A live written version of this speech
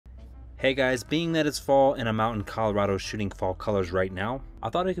Hey guys, being that it's fall and I'm out in Colorado shooting fall colors right now, I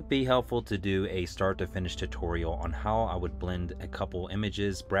thought it could be helpful to do a start to finish tutorial on how I would blend a couple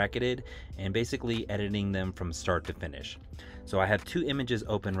images bracketed and basically editing them from start to finish. So I have two images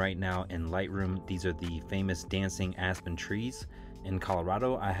open right now in Lightroom. These are the famous dancing aspen trees in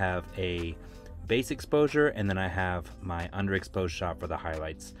Colorado. I have a base exposure and then I have my underexposed shot for the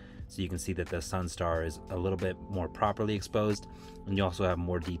highlights. So you can see that the sun star is a little bit more properly exposed, and you also have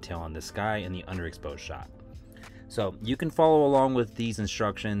more detail on the sky in the underexposed shot. So you can follow along with these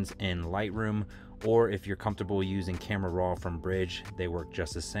instructions in Lightroom, or if you're comfortable using Camera Raw from Bridge, they work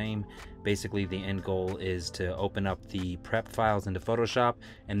just the same. Basically, the end goal is to open up the prep files into Photoshop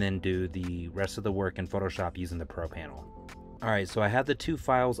and then do the rest of the work in Photoshop using the Pro panel. Alright, so I have the two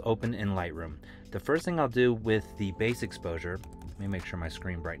files open in Lightroom. The first thing I'll do with the base exposure, let me make sure my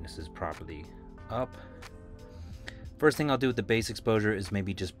screen brightness is properly up. First thing I'll do with the base exposure is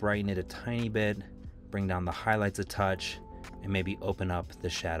maybe just brighten it a tiny bit, bring down the highlights a touch, and maybe open up the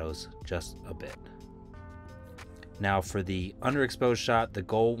shadows just a bit. Now for the underexposed shot, the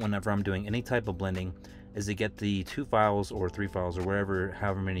goal whenever I'm doing any type of blending is to get the two files or three files or wherever,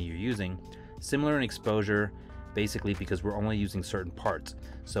 however many you're using, similar in exposure, basically because we're only using certain parts.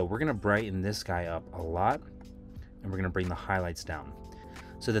 So we're gonna brighten this guy up a lot and we're gonna bring the highlights down.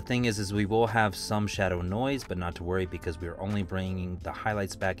 So the thing is we will have some shadow noise, but not to worry because we're only bringing the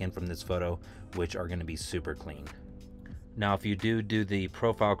highlights back in from this photo, which are gonna be super clean. Now, if you do the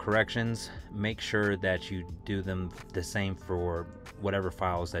profile corrections, make sure that you do them the same for whatever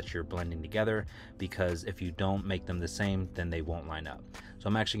files that you're blending together, because if you don't make them the same, then they won't line up. So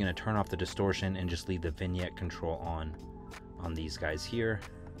I'm actually going to turn off the distortion and just leave the vignette control on these guys here.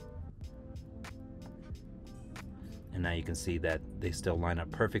 And now you can see that they still line up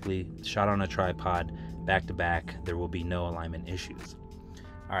perfectly, shot on a tripod, back to back. There will be no alignment issues.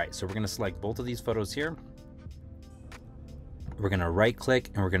 All right, so we're going to select both of these photos here. We're gonna right click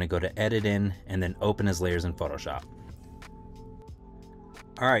and we're gonna go to edit in and then open as layers in Photoshop.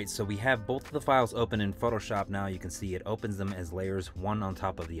 All right, so we have both of the files open in Photoshop now. You can see it opens them as layers, one on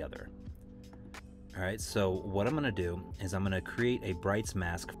top of the other. All right, so what I'm gonna do is I'm gonna create a brights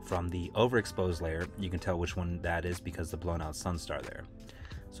mask from the overexposed layer. You can tell which one that is because the blown out sun star there.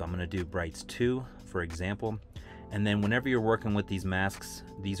 So I'm gonna do brights 2, for example. And then whenever you're working with these masks,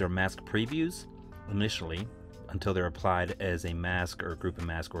 these are mask previews initially, until they're applied as a mask or a group of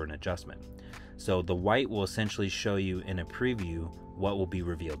mask or an adjustment. So the white will essentially show you in a preview what will be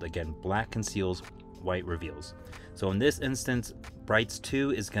revealed. Again, black conceals, white reveals. So in this instance, Brights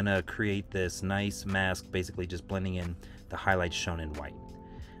 2 is gonna create this nice mask, basically just blending in the highlights shown in white.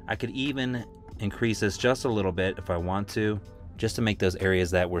 I could even increase this just a little bit if I want to, just to make those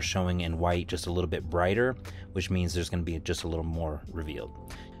areas that we're showing in white just a little bit brighter, which means there's gonna be just a little more revealed.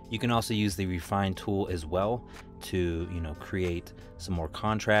 You can also use the refine tool as well to, create some more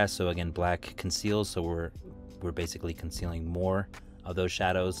contrast. So again, black conceals, so we're basically concealing more of those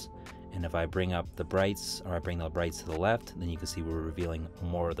shadows. And if I bring up the brights, or I bring the brights to the left, then you can see we're revealing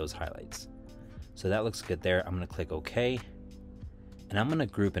more of those highlights. So that looks good there. I'm gonna click OK, and I'm gonna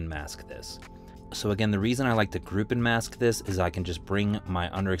group and mask this. So again, the reason I like to group and mask this is I can just bring my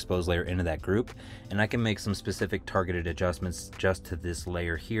underexposed layer into that group, and I can make some specific targeted adjustments just to this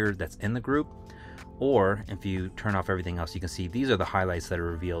layer here that's in the group. Or if you turn off everything else, you can see these are the highlights that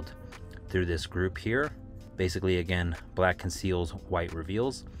are revealed through this group here. Basically, again, black conceals, white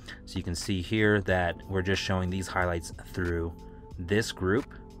reveals. So you can see here that we're just showing these highlights through this group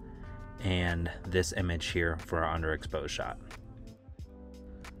and this image here for our underexposed shot.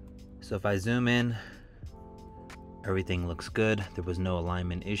 So if I zoom in, everything looks good. There was no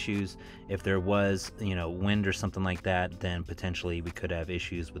alignment issues. If there was, wind or something like that, then potentially we could have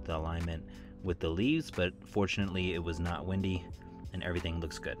issues with the alignment with the leaves, but fortunately it was not windy and everything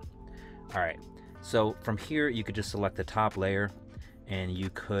looks good. All right, so from here you could just select the top layer and you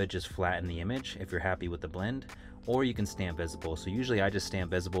could just flatten the image if you're happy with the blend, or you can stamp visible. So usually I just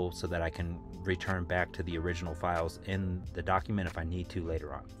stamp visible so that I can return back to the original files in the document if I need to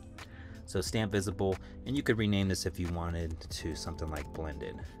later on. So stamp visible, and you could rename this if you wanted to something like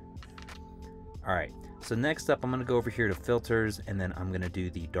blended. All right, so next up I'm gonna go over here to filters, and then I'm gonna do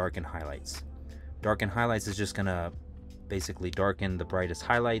the darken highlights. Darken highlights is just gonna basically darken the brightest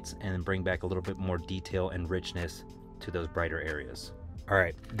highlights and bring back a little bit more detail and richness to those brighter areas. All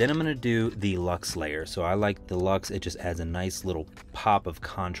right, then I'm gonna do the Lux layer. So I like the Lux, it just adds a nice little pop of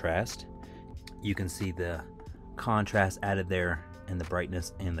contrast. You can see the contrast added there and the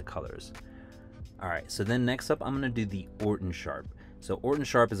brightness and the colors. All right, so then next up I'm gonna do the Orton Sharp. So Orton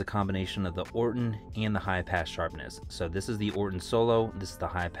Sharp is a combination of the Orton and the high pass sharpness. So this is the Orton Solo, this is the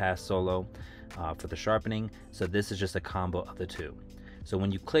high pass Solo for the sharpening. So this is just a combo of the two. So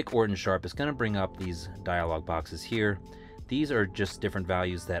when you click Orton Sharp, it's going to bring up these dialog boxes here. These are just different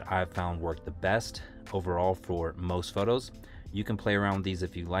values that I've found work the best overall for most photos. You can play around with these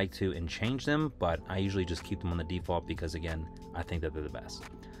if you like to and change them, but I usually just keep them on the default because, again, I think that they're the best.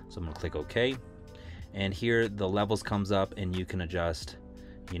 So I'm going to click OK. And here the levels comes up and you can adjust,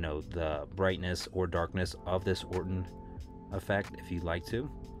 you know, the brightness or darkness of this Orton effect if you'd like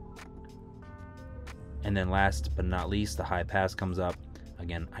to. And then last but not least, the high pass comes up.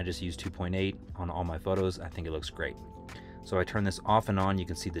 Again, I just use 2.8 on all my photos. I think it looks great. So I turn this off and on, you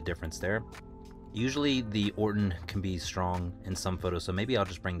can see the difference there. Usually the Orton can be strong in some photos, so maybe I'll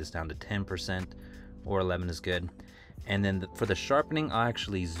just bring this down to 10% or 11 is good. And then for the sharpening, I'll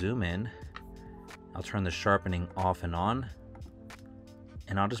actually zoom in. I'll turn the sharpening off and on,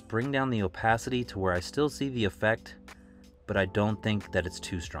 and I'll just bring down the opacity to where I still see the effect, but I don't think that it's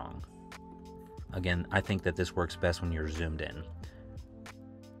too strong. Again, I think that this works best when you're zoomed in.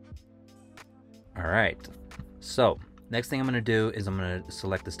 All right, so next thing I'm going to do is I'm going to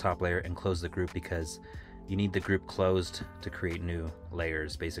select this top layer and close the group, because you need the group closed to create new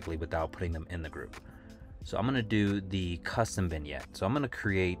layers basically without putting them in the group. So I'm going to do the custom vignette. So I'm going to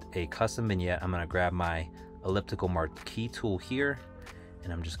create a custom vignette. I'm going to grab my elliptical marquee tool here,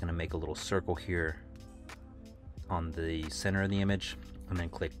 and I'm just going to make a little circle here on the center of the image, and then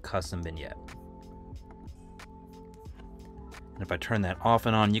click custom vignette. And if I turn that off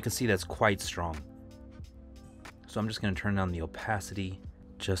and on, you can see that's quite strong. So I'm just going to turn down the opacity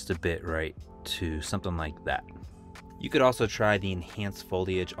just a bit, right to something like that. You could also try the enhanced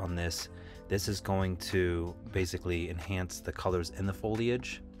foliage on this. This is going to basically enhance the colors in the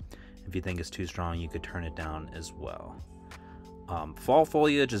foliage. If you think it's too strong, you could turn it down as well. Fall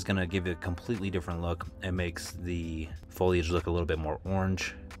foliage is going to give it a completely different look. It makes the foliage look a little bit more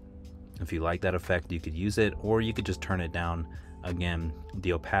orange. If you like that effect, you could use it, or you could just turn it down. Again,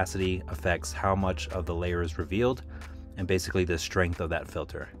 the opacity affects how much of the layer is revealed and basically the strength of that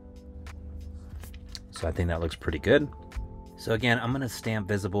filter. So I think that looks pretty good. So again, I'm going to stamp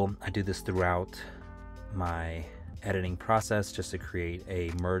visible. I do this throughout my editing process just to create a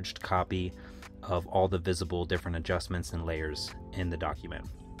merged copy of all the visible different adjustments and layers in the document.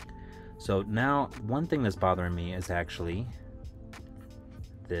 So now one thing that's bothering me is actually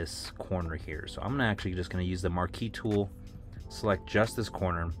this corner here. So I'm actually just going to use the marquee tool, select just this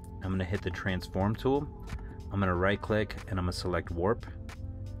corner. I'm going to hit the transform tool. I'm going to right click and I'm going to select warp,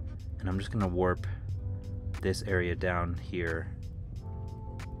 and I'm just going to warp this area down here.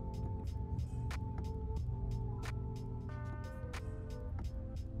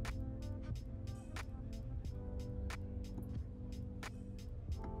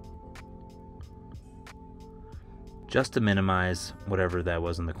 Just to minimize whatever that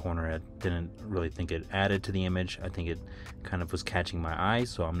was in the corner. I didn't really think it added to the image. I think it kind of was catching my eye,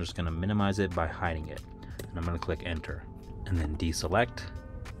 so I'm just going to minimize it by hiding it. And I'm going to click enter and then deselect.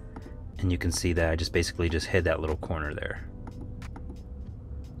 And you can see that I just basically just hid that little corner there.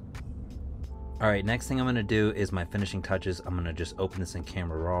 All right, next thing I'm going to do is my finishing touches. I'm going to just open this in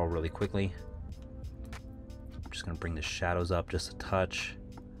Camera Raw really quickly. I'm just going to bring the shadows up just a touch,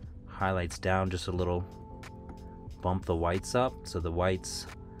 highlights down just a little, bump the whites up so the whites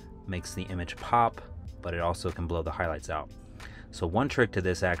makes the image pop, but it also can blow the highlights out. So one trick to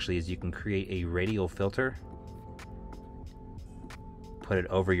this actually is you can create a radial filter, put it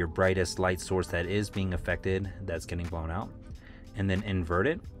over your brightest light source that is being affected, that's getting blown out, and then invert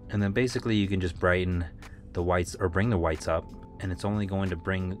it, and then basically you can just brighten the whites or bring the whites up, and it's only going to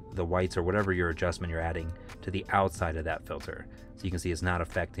bring the whites or whatever your adjustment you're adding to the outside of that filter. So you can see it's not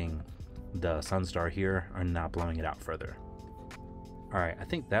affecting the sunstar here or not blowing it out further. All right, I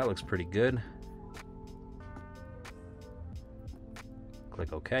think that looks pretty good.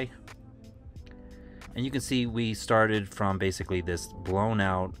 Click OK. And you can see we started from basically this blown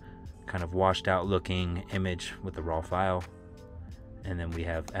out, kind of washed out looking image with the raw file. And then we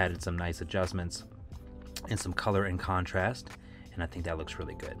have added some nice adjustments and some color and contrast. And I think that looks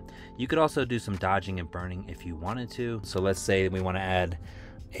really good. You could also do some dodging and burning if you wanted to. So let's say we want to add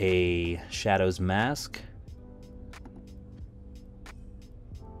a shadows mask.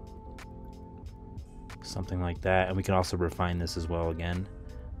 Something like that. And we can also refine this as well again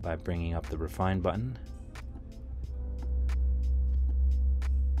by bringing up the refine button.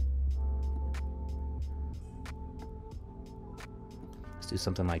 Let's do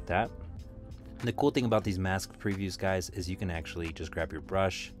something like that. And the cool thing about these mask previews, guys, is you can actually just grab your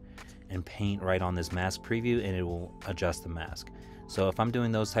brush and paint right on this mask preview and it will adjust the mask. So if I'm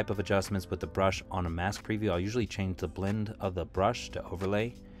doing those type of adjustments with the brush on a mask preview, I'll usually change the blend of the brush to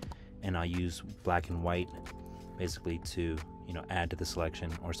overlay, and I'll use black and white basically to, you know, add to the selection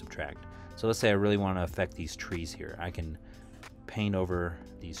or subtract. So let's say I really want to affect these trees here. I can paint over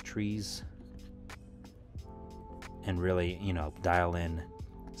these trees and really, you know, dial in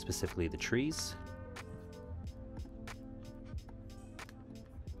specifically the trees.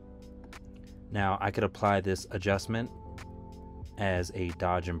 Now I could apply this adjustment as a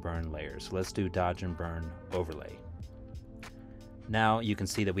dodge and burn layer. So let's do dodge and burn overlay. Now you can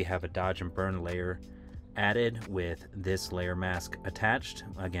see that we have a dodge and burn layer added with this layer mask attached.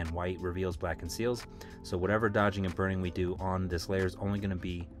 Again, white reveals, black conceals. So whatever dodging and burning we do on this layer is only going to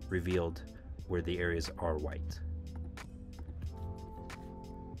be revealed where the areas are white.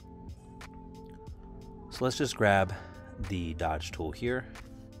 So let's just grab the dodge tool here,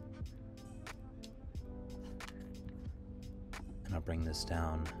 and I'll bring this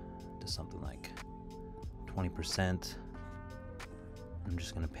down to something like 20%. I'm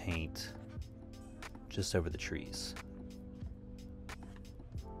just going to paint just over the trees.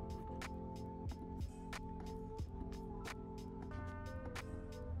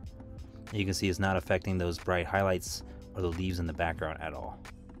 You can see it's not affecting those bright highlights or the leaves in the background at all.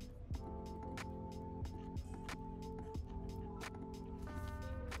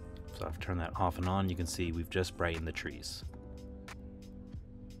 So I've turned that off and on. You can see we've just brightened the trees.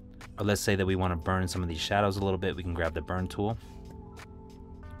 Or let's say that we want to burn some of these shadows a little bit. We can grab the burn tool.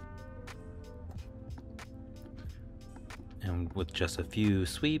 And with just a few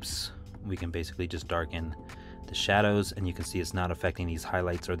sweeps, we can basically just darken the shadows, and you can see it's not affecting these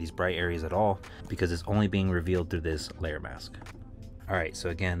highlights or these bright areas at all because it's only being revealed through this layer mask. All right, so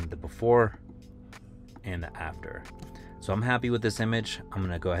again, the before and the after. So I'm happy with this image. I'm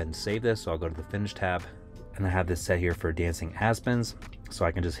gonna go ahead and save this. So I'll go to the Finish tab, and I have this set here for Dancing Aspens. So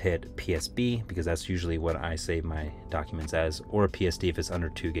I can just hit PSB because that's usually what I save my documents as, or a PSD if it's under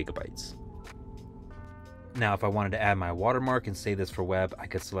 2 GB. Now, if I wanted to add my watermark and save this for web, I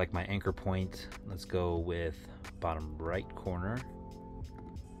could select my anchor point. Let's go with bottom right corner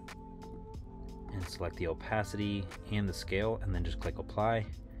and select the opacity and the scale, and then just click apply.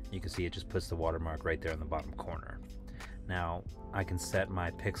 You can see it just puts the watermark right there in the bottom corner. Now, I can set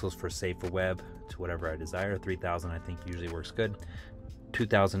my pixels for save for web to whatever I desire. 3000 I think usually works good.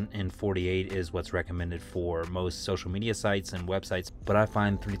 2048 is what's recommended for most social media sites and websites, but I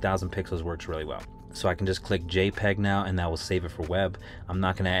find 3000 pixels works really well. So I can just click JPEG now, and that will save it for web. I'm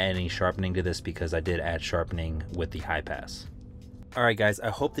not going to add any sharpening to this because I did add sharpening with the high pass. Alright guys, I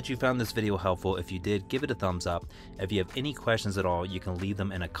hope that you found this video helpful. If you did, give it a thumbs up. If you have any questions at all, you can leave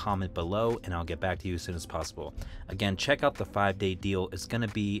them in a comment below and I'll get back to you as soon as possible. Again, check out the 5-day deal. It's going to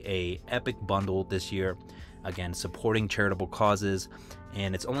be a epic bundle this year. Again, supporting charitable causes,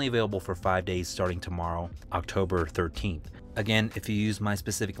 and it's only available for 5 days starting tomorrow, October 13th. Again, if you use my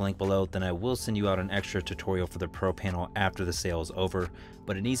specific link below, then I will send you out an extra tutorial for the Pro panel after the sale is over,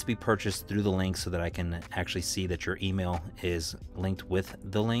 but it needs to be purchased through the link so that I can actually see that your email is linked with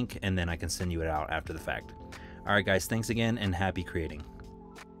the link, and then I can send you it out after the fact. Alright guys, thanks again and happy creating.